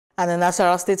And the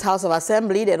Nasarawa State House of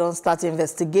Assembly, they don't start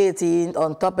investigating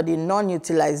on top of the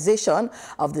non-utilization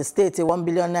of the state's 1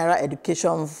 billion naira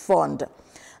education fund.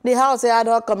 The House ad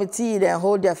hoc committee then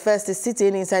hold their first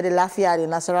sitting inside the Lafayette, the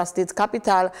Nasarawa state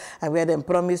capital, and where they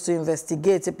promise to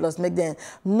investigate plus make them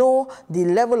know the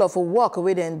level of work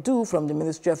we then do from the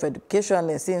Ministry of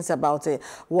Education since about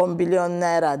 1 billion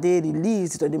naira they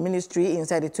released to the ministry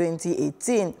inside the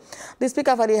 2018. The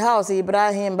Speaker for the House,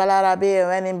 Ibrahim Balarabe,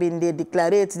 when he they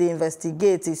declared the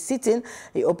investigative sitting,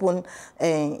 he opened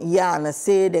yarn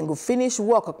say they go finish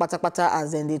work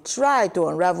as then they try to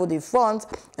unravel the funds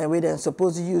and we then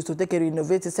supposed to use to take a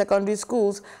renovated secondary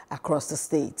schools across the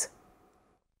state.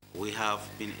 We have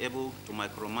been able to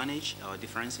micromanage our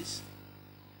differences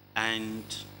and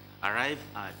arrive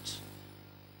at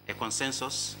a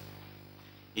consensus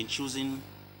in choosing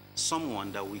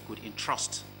someone that we could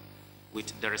entrust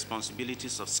with the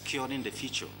responsibilities of securing the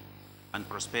future and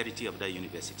prosperity of the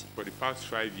university. For the past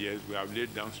 5 years, we have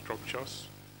laid down structures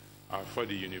for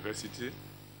the university,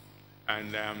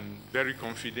 and I'm very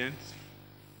confident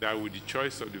that with the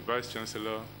choice of the Vice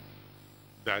Chancellor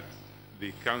that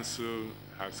the Council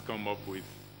has come up with,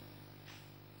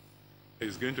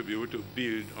 is going to be able to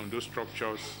build on those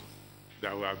structures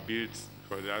that were built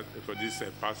for these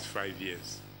past 5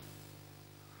 years.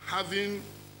 Having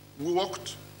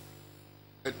worked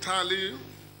entirely,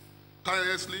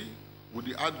 tirelessly with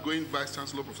the outgoing Vice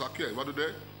Chancellor, Professor Akia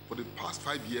Iwadode, for the past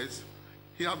 5 years,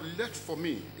 he has left for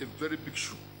me a very big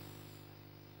shoe.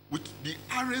 With the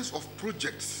arrays of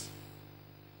projects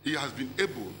he has been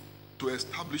able to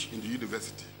establish in the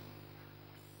university.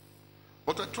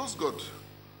 But I trust God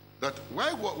that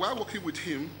while working with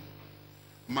him,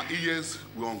 my ears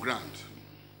were on ground.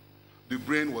 The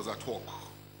brain was at work.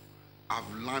 I've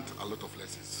learned a lot of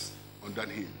lessons under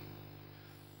him.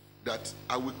 That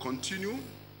I will continue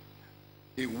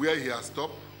in where he has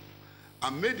stopped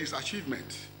and made his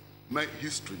achievement my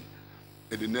history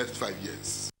in the next 5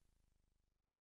 years.